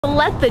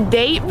Let the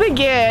date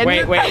begin.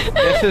 Wait,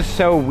 this is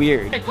so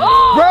weird. Bro,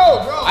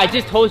 I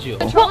just told you.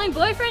 Controlling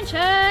boyfriend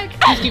check.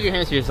 Please keep your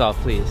hands to yourself,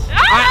 please.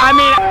 I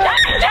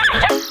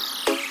mean...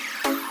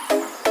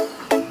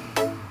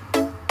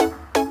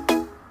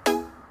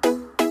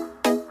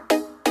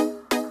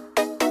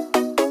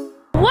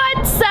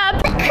 What's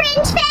up,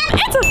 Cringe fam?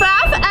 It's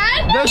Asaf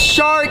and the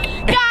shark.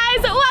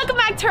 Guys, welcome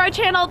back to our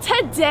channel.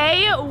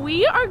 Today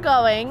we are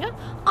going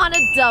on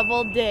a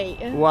double date.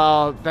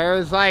 Well,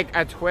 there's like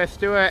a twist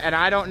to it, and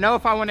I don't know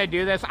if I want to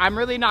do this. I'm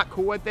really not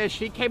cool with this.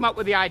 She came up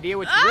with the idea,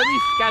 which really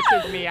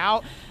sketches me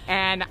out,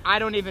 and I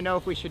don't even know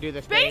if we should do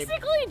this, babe.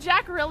 Basically,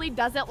 Jack really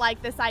doesn't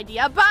like this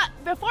idea, but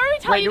before we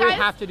tell you do guys...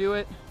 we have to do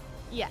it?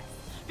 Yes.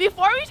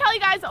 Before we tell you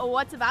guys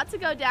what's about to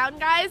go down,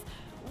 guys,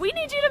 we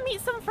need you to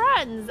meet some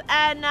friends.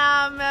 And,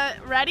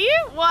 ready?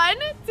 1,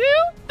 2, 3.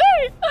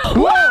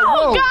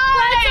 Whoa, guys!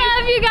 What's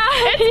up, you guys?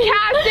 It's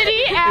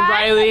Cassidy and... Hey,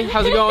 Riley,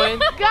 how's it going?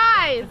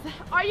 Guys,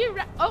 are you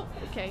oh,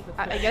 okay.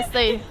 I guess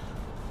they...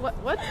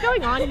 What's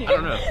going on here? I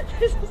don't know.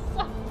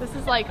 This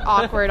is like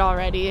awkward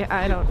already.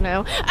 I don't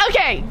know.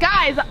 Okay,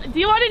 guys, do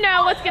you want to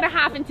know what's going to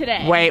happen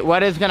today? Wait,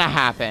 what is going to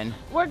happen?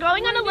 We're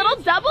going on a little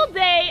double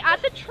date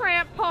at the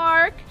tramp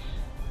park,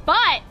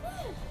 but...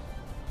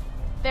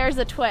 there's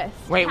a twist.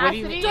 Wait, what do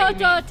you Cassidy, mean?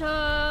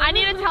 I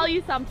need to tell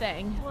you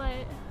something. What?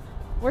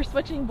 We're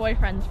switching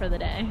boyfriends for the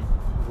day.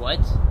 What?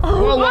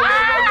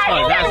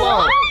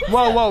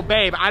 Whoa,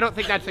 babe, I don't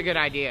think that's a good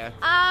idea.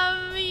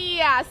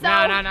 Yeah, so...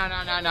 No.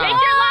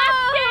 Take your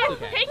last kiss!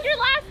 Okay. Take your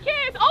last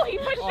kiss! Oh, he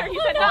pushed her. He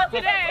said not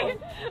today.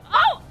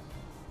 Oh!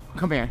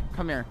 Come here.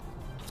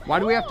 Why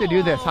do we have to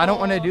do this? I don't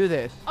want to do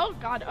this. Oh,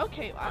 God.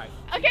 Okay.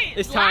 Okay.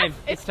 It's time.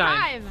 It's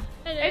time.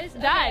 It's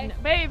done. Okay.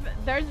 Babe,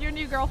 there's your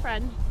new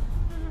girlfriend.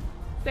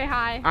 Say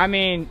hi. I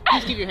mean...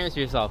 Please keep your hands to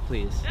yourself,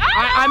 please.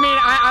 I mean,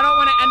 I don't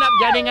want to end up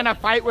getting in a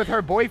fight with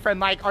her boyfriend.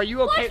 Like, are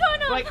you okay? What's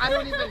going on? Like, I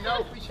don't even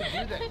know if we should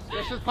do this.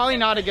 This is probably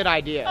not a good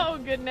idea. Oh,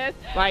 goodness.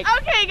 Like...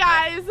 Okay,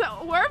 guys.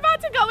 We're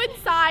about to go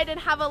inside and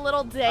have a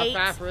little date.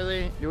 Asaf,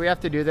 really? Do we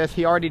have to do this?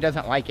 He already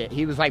doesn't like it.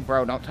 He was like,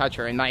 bro, don't touch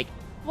her. And like,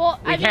 Well,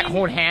 we can't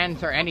hold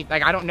hands or anything.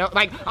 Like, I don't know.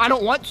 Like, I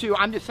don't want to.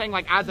 I'm just saying,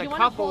 like, as a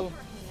couple. Hold her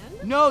hand?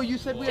 No, you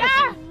said we Jack,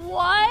 have to.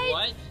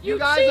 what? You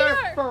guys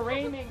are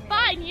framing me.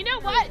 Fine, you know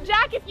what,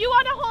 Jack? If you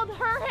want to hold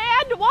her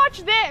hand,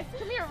 watch this.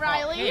 Come here,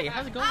 Riley. Hey,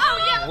 how's it going? Oh,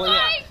 yeah, Well,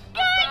 yeah.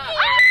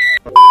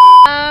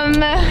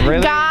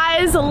 Really?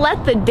 Guys,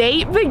 let the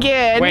date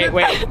begin. Wait,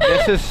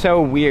 this is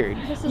so weird.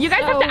 You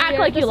guys have to act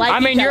like you like I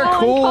mean, each you're other.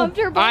 cool.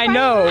 uncomfortable I right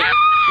know. now.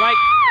 Like,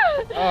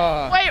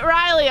 Wait,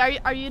 Riley,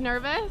 are you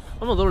nervous?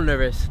 I'm a little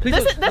nervous. Please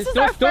This is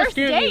our don't first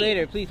scare date. me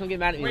later. Please don't get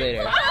mad at me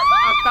later.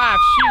 Asaf,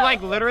 she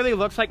like literally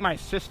looks like my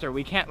sister.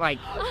 We can't like.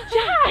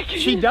 Jack.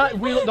 She does.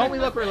 Don't we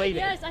look related?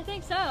 Yes, I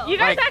think so. You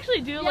guys Like-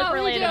 actually do Yeah, look we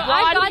related. do. Blonde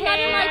I've got that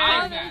in hair. my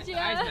comments,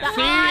 yeah. The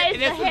See, eyes, this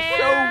the is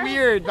hair. so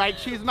weird. Like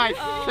she's my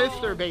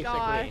sister, basically.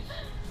 gosh.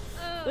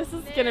 Oh, This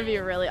is man. gonna be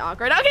really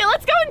awkward. Okay,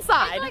 let's go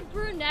inside. It's like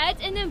brunette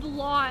and then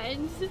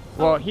blonde.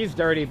 Well, he's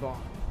dirty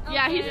blonde.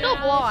 Yeah, he's Okay, still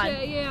blonde.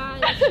 Yeah. All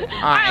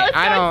right, let's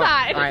go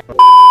inside. All right.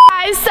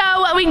 Guys,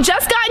 so we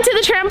just got into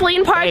the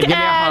trampoline park Hey, give me a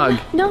and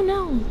hug.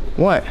 no,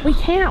 What? we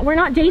can't. We're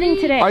not dating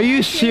today. Are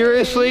you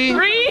seriously?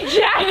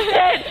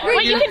 Rejected.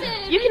 Wait, you can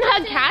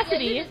hug Rejected.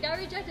 Cassidy. Yeah, got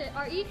rejected.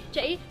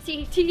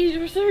 R-E-J-C-T.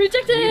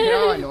 Rejected. You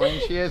know how annoying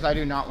she is? I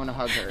do not want to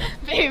hug her.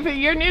 Babe,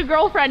 your new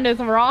girlfriend is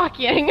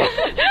rocking.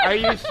 Are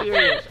you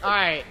serious? All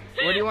right.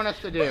 What do you want us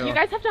to do? You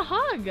guys have to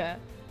hug.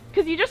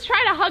 Cause you just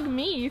try to hug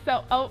me.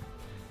 So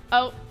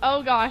oh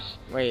gosh.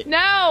 Wait.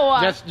 No.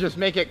 Just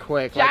make it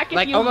quick. Jack, if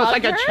like you almost hug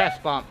like a her?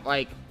 chest bump.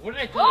 Like. What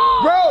did I do? Bro.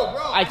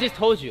 I just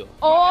told you.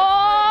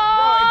 Oh.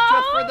 Bro, it's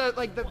just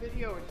for the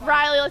video. It's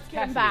Riley, let's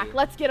get him Cassidy. back.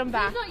 Let's get him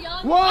back. He's not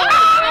young. Whoa! All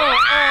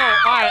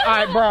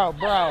right, bro,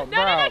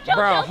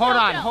 chill, hold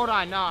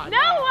on,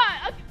 No,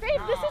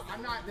 babe, this is.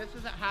 I'm not. This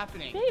isn't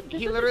happening. Babe, this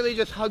he is- literally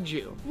just hugged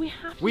you. We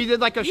have to. We did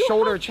like a You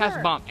shoulder hugged chest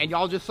her. bump, and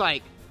y'all just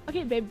like.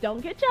 Okay, babe,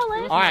 don't get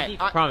jealous. All right,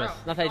 Promise.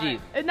 Not that deep.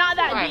 Not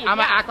that All right, deep. I'm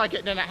gonna yeah. act like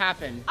it didn't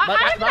happen. I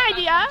have an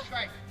idea.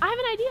 I have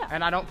an idea.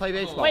 And I don't play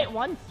baseball. Wait,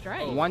 one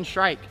strike. One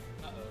strike.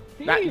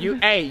 Babe,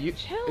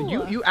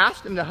 chill. You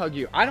asked him to hug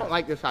you. I don't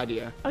like this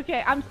idea.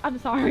 Okay, I'm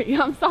sorry.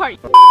 I'm sorry.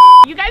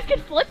 You guys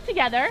could flip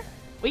together.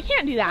 We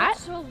can't do that.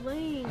 That's so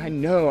lame. I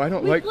know. I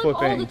don't We like flip all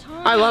flipping. the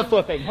time. I love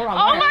flipping. Hold on.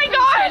 Oh here. my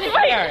gosh! Here.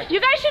 Wait, you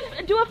guys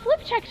should do a flip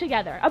check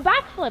together. A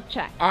back flip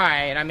check. All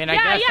right. I mean, I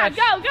Yeah, guess yeah,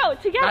 that's, go,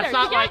 together, that's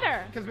not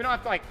together. because we don't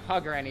have to like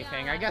hug or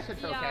anything. I guess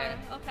it's okay. Yeah.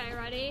 Okay,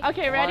 ready?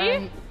 Okay,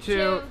 ready? 1,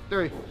 2,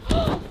 3.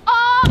 Oh!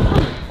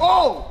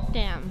 Oh!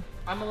 Damn.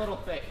 I'm a little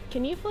thick.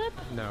 Can you flip?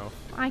 No.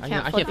 I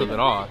can't I flip. can't flip at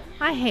all.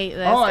 I hate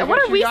this. Oh, I what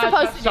guess are we you guys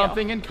supposed have to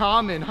something in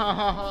common. Ha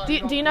ha ha.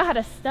 do? Do you know how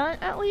to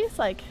stunt at least?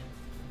 Like,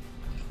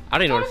 I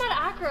don't even know. What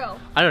about acro?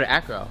 I know the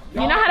acro. you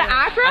know how to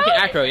acro? I can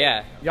acro,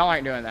 yeah. Y'all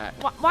aren't doing that.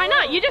 Why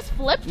not? You just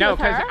flipped No, with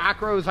because her.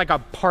 acro is like a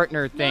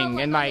partner thing,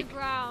 no, and on like. the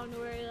ground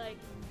where like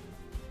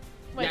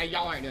Yeah,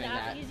 y'all aren't doing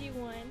that that. easy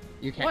one.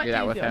 You can't What do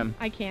that you with do? him.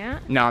 I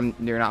can't. No,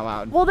 you're not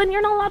allowed. Well, then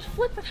you're not allowed to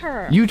flip with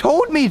her. You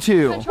told me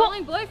to.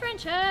 Controlling boyfriend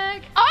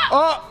check.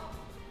 Oh,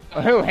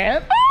 who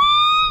him?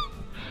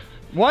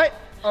 What?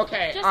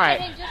 Okay, Just all right.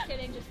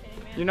 kidding, just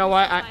kidding, man. You know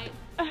what?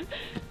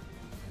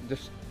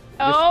 Just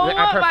Oh I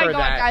my prefer god,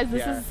 that. guys,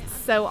 this is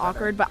so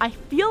awkward. But I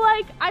feel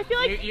like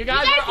You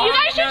guys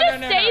should just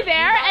stay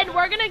there, and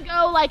we're gonna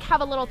go like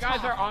have a little You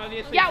guys talk. are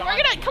obviously Yeah, we're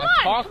gonna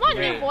come on,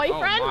 new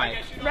boyfriend.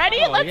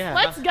 Ready?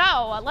 Let's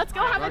go. Let's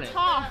go have a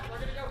talk.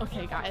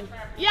 Okay, guys.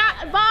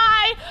 Yeah,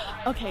 bye.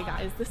 Okay,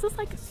 guys, this is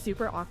like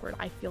super awkward.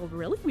 I feel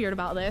really weird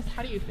about this.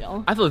 How do you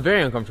feel? I feel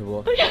very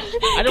uncomfortable.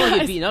 I don't want to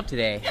get beaten up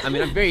today. I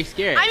mean, I'm very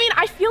scared. I mean,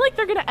 I feel like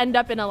they're gonna end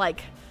up in a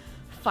like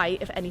fight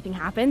if anything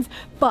happens,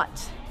 but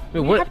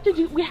Wait,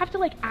 we have to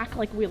like act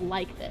like we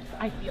like this.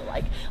 I feel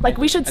like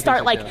we should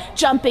start like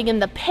jumping in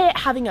the pit,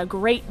 having a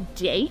great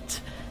date,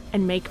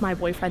 and make my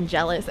boyfriend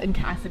jealous and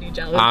Cassidy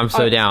jealous. I'm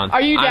so down.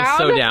 Are you down? I'm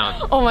so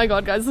down. Oh my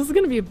god, guys, this is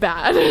gonna be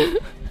bad.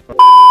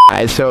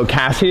 Guys, so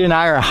Cassidy and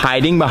I are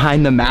hiding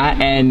behind the mat,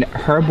 and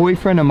her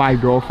boyfriend and my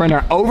girlfriend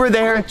are over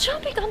there.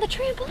 Jumping on the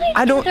trampoline.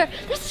 I don't-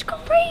 This is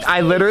crazy. I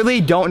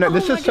literally don't know.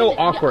 This Oh my is so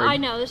goodness. awkward. I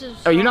know, this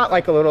is Are you so- not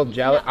like a little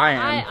jealous? I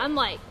am. I'm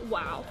like,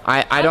 wow.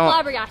 I I'm don't.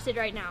 flabbergasted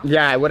right now.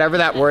 Yeah, whatever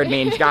that word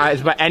means,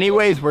 guys. But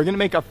anyways, we're gonna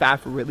make a Faf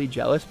really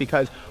jealous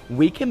because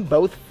we can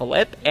both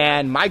flip,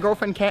 and my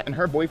girlfriend can't, and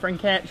her boyfriend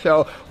can't.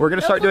 So we're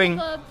gonna start flip doing.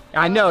 club.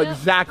 I know Yeah.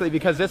 exactly,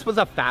 because this was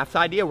a Faf's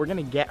idea. We're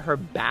gonna get her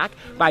back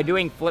by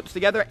doing flips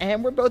together,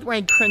 and we're both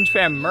wearing Cringe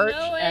Fam merch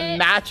Know and it.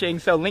 matching.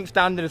 So links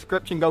down in the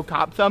description. Go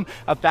cop some.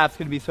 Faf's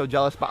gonna be so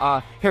jealous.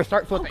 But here,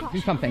 start flipping. Do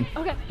something.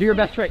 Okay. Do your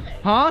best trick.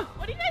 Huh?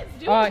 What are you guys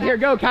doing? Here,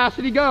 go,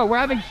 Cassidy, go. We're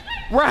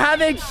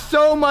having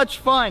so much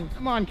fun.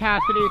 Come on,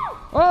 Cassidy.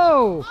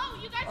 Oh. Oh,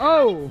 you guys are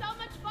Oh. having so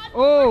much fun.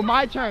 Oh,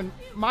 my turn.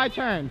 My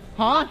turn.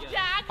 Huh?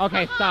 Jack,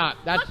 Okay, come on. stop.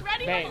 That's Look,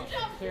 ready? babe. Let's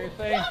jump.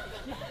 Seriously?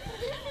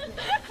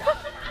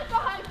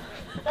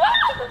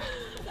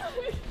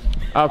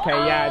 Okay,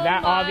 yeah, that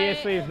Oh my-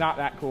 obviously is not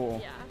that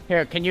cool. Yeah.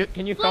 Here, can you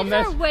film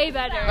Flips this? are way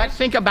better. Let's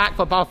think a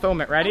backflip. I'll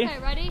film it. Ready? Okay,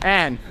 ready?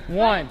 And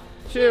 1,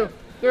 2,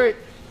 3.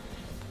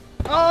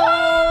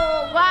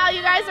 Oh! Wow,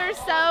 you guys are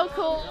so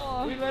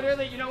cool. We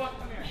literally, you know what?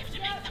 Come here.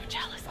 I'm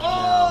jealous.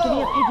 Oh! Give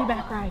me a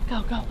piggyback ride.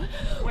 Go, go.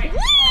 Whee!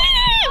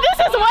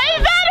 This is way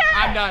better.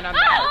 I'm done.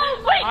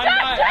 Oh, wait,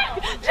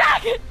 I'm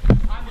Jack.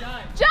 I'm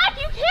done. Jack,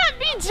 you can't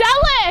be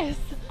jealous.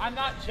 I'm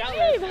not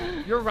jealous.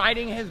 Babe. You're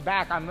riding his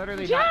back. I'm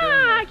literally not doing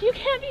that. Jack, you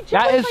can't be jealous.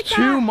 That is like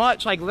too that.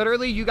 much. Like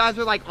literally, you guys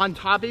are like on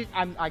top of it.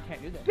 I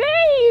can't do this.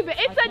 Babe,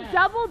 it's I a can't.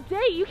 double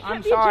date. You can't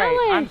I'm be sorry.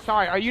 jealous. I'm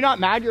sorry. Are you not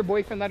mad your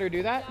boyfriend let her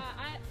do that?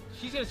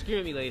 She's gonna scream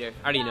at me later.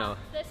 I already know.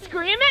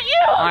 Scream at you.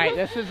 All right,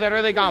 this has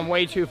literally gone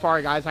way too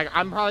far, guys. Like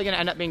I'm probably gonna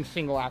end up being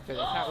single after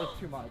this. That was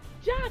too much.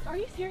 Jack, are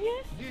you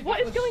serious? Dude, What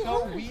that is was going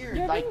so on? weird.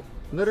 You're Like being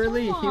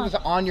literally, so he was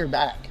on your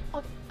back.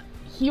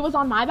 He was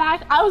on my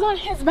back. I was on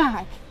his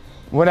back.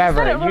 Whatever.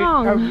 You said it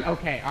wrong.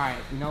 Okay, all right.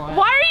 You know what?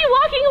 Why are you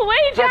walking away,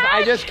 Jack?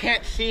 I just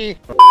can't see.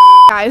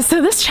 Guys,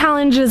 so this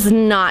challenge is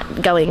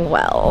not going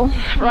well,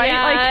 right?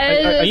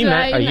 Are you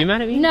mad? Are you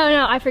mad at me?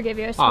 No, I forgive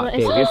you. It's, Aw, it's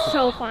babe, you're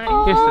so fun.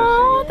 You're so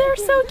Oh, sweet. they're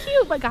so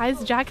cute. But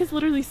guys, Jack is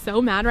literally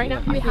so mad right now.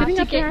 You He's have sitting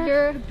to up get there.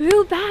 your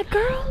boo back,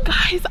 girl.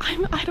 Guys,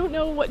 I don't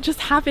know what just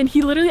happened.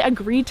 He literally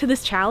agreed to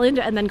this challenge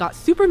and then got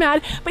super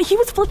mad, but he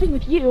was flipping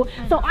with you,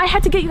 so I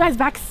had to get you guys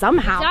back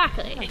somehow.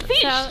 Exactly.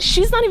 See, So-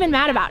 she's not even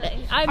mad about it.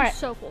 I'm All right.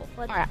 so cool.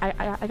 All right,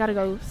 I gotta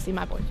go see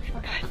my boyfriend.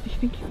 Guys, do you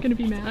think he's gonna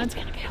be mad? It's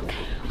gonna be okay.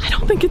 I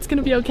don't think it's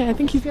gonna be okay. I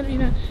think he's gonna be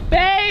mad.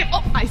 Babe!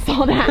 Oh, I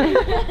saw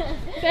that.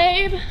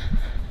 Babe!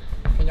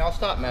 Can y'all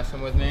stop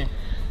messing with me?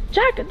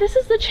 Jack, this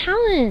is the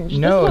challenge. This is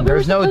No, what we were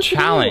there's no supposed to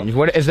do. challenge.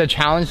 What is the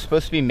challenge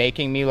supposed to be?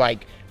 Making me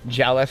like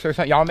jealous or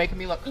something? Y'all making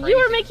me look crazy. You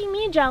were making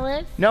me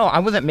jealous. No, I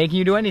wasn't making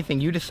you do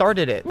anything. You just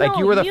started it. Like No,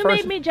 you were the you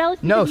first. made me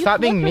jealous. No, because you stop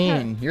being flipped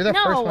with mean. her. You're the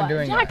first one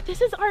doing Jack, that.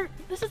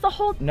 this is the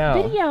whole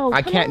No, video.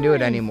 I Come can't do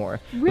it on.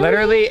 anymore. Really?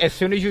 Literally, as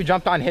soon as you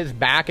jumped on his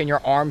back and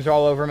your arms are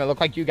all over him, it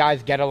looked like you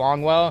guys get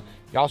along well.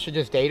 Y'all should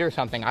just date or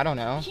something. I don't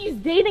know. He's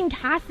dating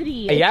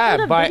Cassidy. It's Yeah,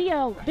 for the but-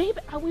 video. Babe,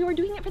 we were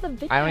doing it for the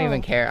video. I don't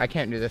even care. I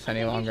can't do this any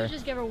You longer. should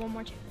just give her one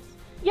more chance.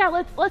 Yeah,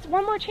 let's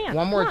one more chance.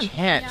 One more Come on.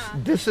 chance. Yeah.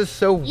 This is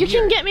so weird. You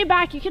can get me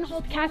back. You can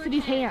hold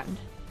Cassidy's hand.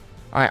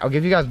 All right, I'll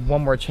give you guys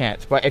one more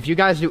chance. But if you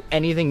guys do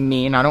anything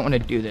mean, I don't want to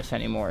do this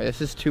anymore. This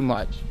is too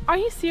much. Are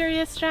you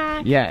serious,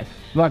 Jack? Yes.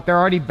 Look, they're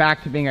already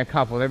back to being a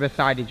couple. They're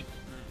beside each.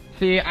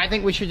 See, I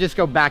think we should just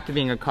go back to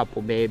being a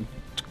couple, babe.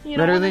 You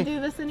don't want Literally? to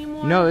do this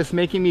anymore? No, it's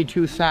making me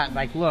too sad.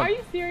 Like, look. Are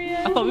you serious?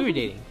 I thought we were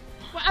dating.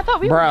 Well, I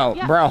thought we Bro, were.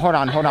 Yeah. bro, hold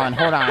on.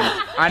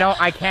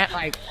 I can't,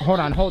 like,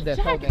 hold on, hold this.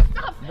 Stop.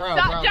 Bro,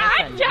 Stop, Jack,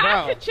 listen,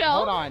 Jack, bro, chill.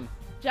 hold on.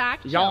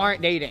 Jack, Y'all chill.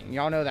 aren't dating.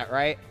 Y'all know that,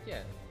 right? Yeah.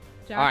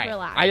 Jack, All right.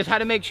 relax. I just had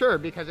to make sure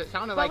because it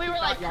sounded but like we you were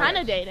thought like y'all kind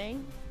of was-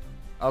 dating.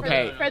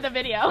 Okay. For the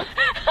video.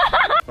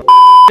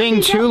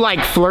 Being too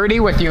like flirty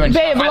with you and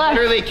Babe, stuff. I look.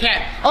 literally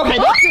can't. Okay,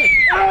 that's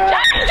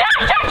it.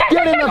 Jack,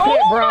 Get in the pit,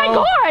 oh bro.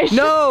 my gosh.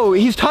 No,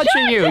 he's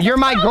touching you. You're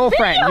my for a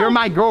girlfriend. video. You're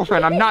my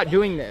girlfriend. I'm not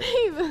doing this.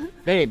 Babe,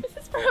 Babe.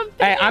 this is for a video.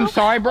 Hey, I'm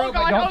sorry, bro, Oh but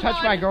God, don't oh touch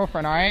God. my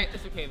girlfriend, all right?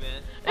 It's okay,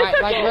 man.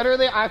 Like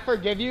literally, I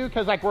forgive you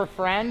because like we're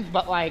friends,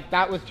 but like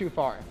that was too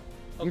far.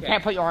 You Okay.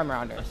 can't put your arm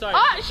around her. Sorry.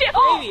 Oh, shit.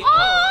 Baby.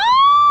 Oh.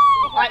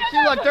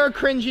 See, look, they're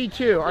cringy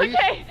too. Are you?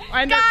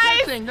 And they're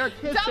kissing. They're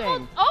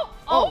kissing.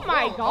 Oh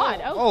my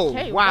God.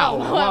 Okay. Wow.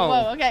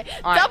 Whoa. Okay.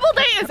 All right. Double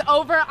date is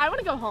over. I want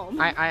to go home.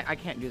 I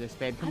can't do this,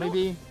 babe. Can we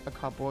be a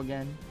couple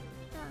again?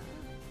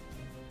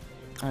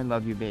 I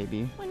love you,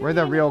 baby. We're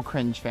the real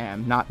cringe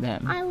fam, not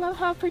them. I love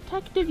how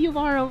protective you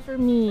are over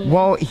me.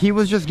 Well, he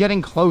was just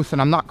getting close,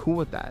 and I'm not cool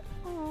with that.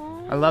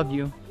 Aww. I love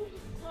you.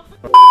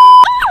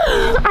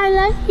 I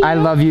love you. I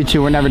love you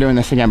too. We're never doing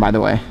this again, by the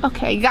way.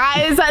 Okay,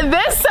 guys,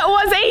 this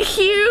was a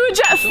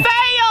huge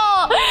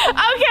fail.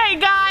 Okay,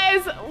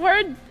 guys,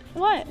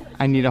 what?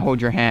 I need to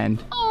hold your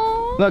hand.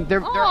 Aww. Look,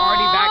 they're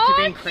already back to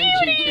being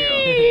cringy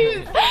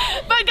too.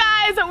 But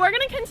guys, we're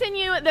gonna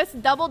continue this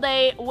double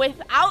date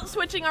without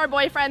switching our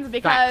boyfriends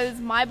because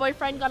my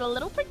boyfriend got a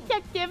little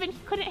protective and he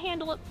couldn't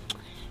handle it.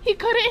 He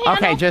couldn't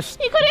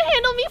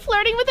handle me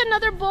flirting with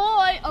another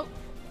boy. Oh,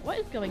 what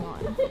is going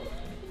on?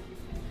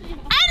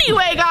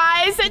 Anyway,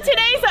 guys,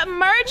 today's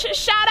merch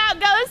shout out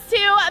goes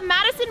to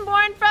Madison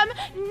Bourne from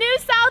New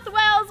South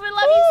Wales. We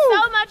love you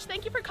so much.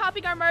 Thank you for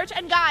copying our merch.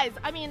 And guys,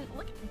 I mean,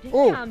 look at this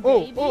discount,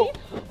 baby. Look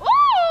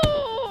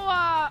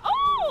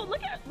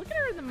at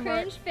her in the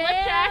merch.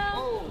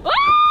 Fail.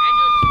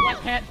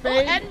 Sweatpants,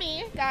 babe. And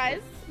me,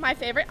 guys, my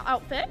favorite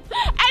outfit.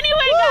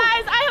 Anyway,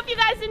 guys, I hope you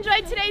guys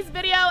enjoyed today's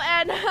video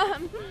and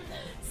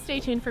stay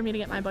tuned for me to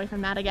get my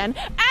boyfriend mad again.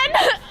 And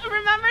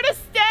remember to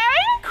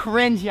stay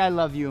cringy. I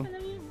love you.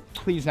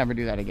 Please never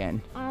do that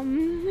again.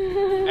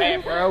 Hey,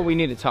 bro, we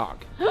need to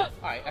talk. All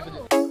right,